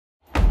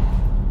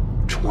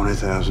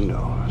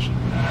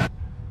$20,000.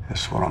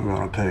 That's what I'm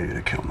gonna pay you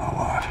to kill my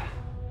wife.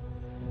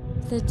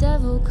 The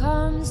devil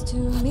comes to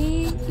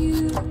meet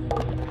you.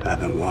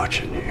 I've been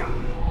watching you.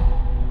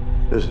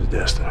 This is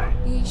destiny.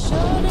 Be sure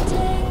to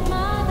take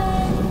my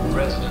baby.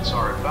 Residents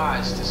are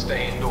advised to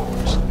stay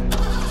indoors.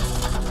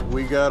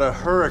 We got a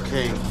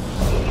hurricane.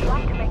 Would you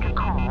like to make a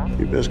call?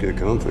 You best get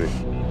comfy.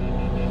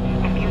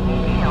 If you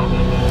need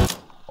help.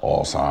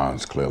 All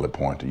signs clearly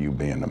point to you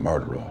being the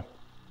murderer.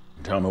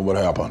 Tell me what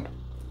happened.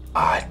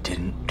 I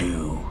didn't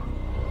do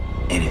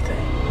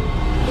anything.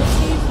 If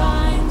he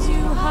finds you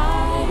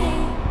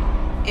hiding,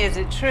 Is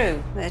it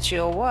true that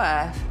your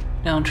wife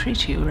don't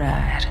treat you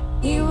right?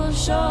 he will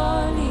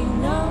surely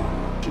know.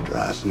 She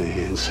drives me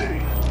insane.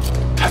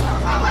 The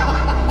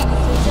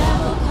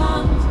devil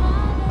comes,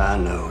 I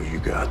know you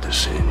got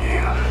this in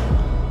you.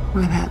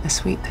 Without the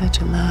sweet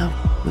touch of love,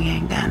 we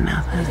ain't got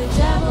nothing. the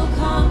devil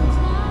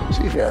comes,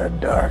 She's got a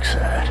dark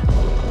side.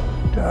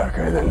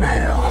 Darker than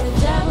hell. the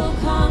devil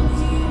comes,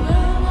 he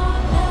will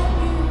not let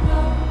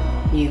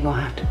you go. You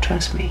gonna have to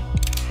trust me.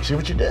 See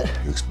what you did?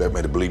 You expect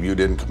me to believe you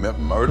didn't commit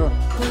murder?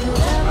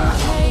 Whoever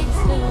takes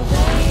little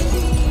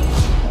baby,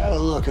 Have a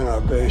look in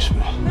our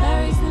basement.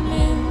 buries them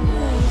in the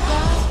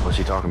ground. What's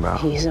he talking about?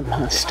 He's a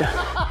monster.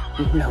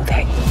 You know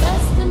that.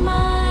 Best of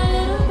my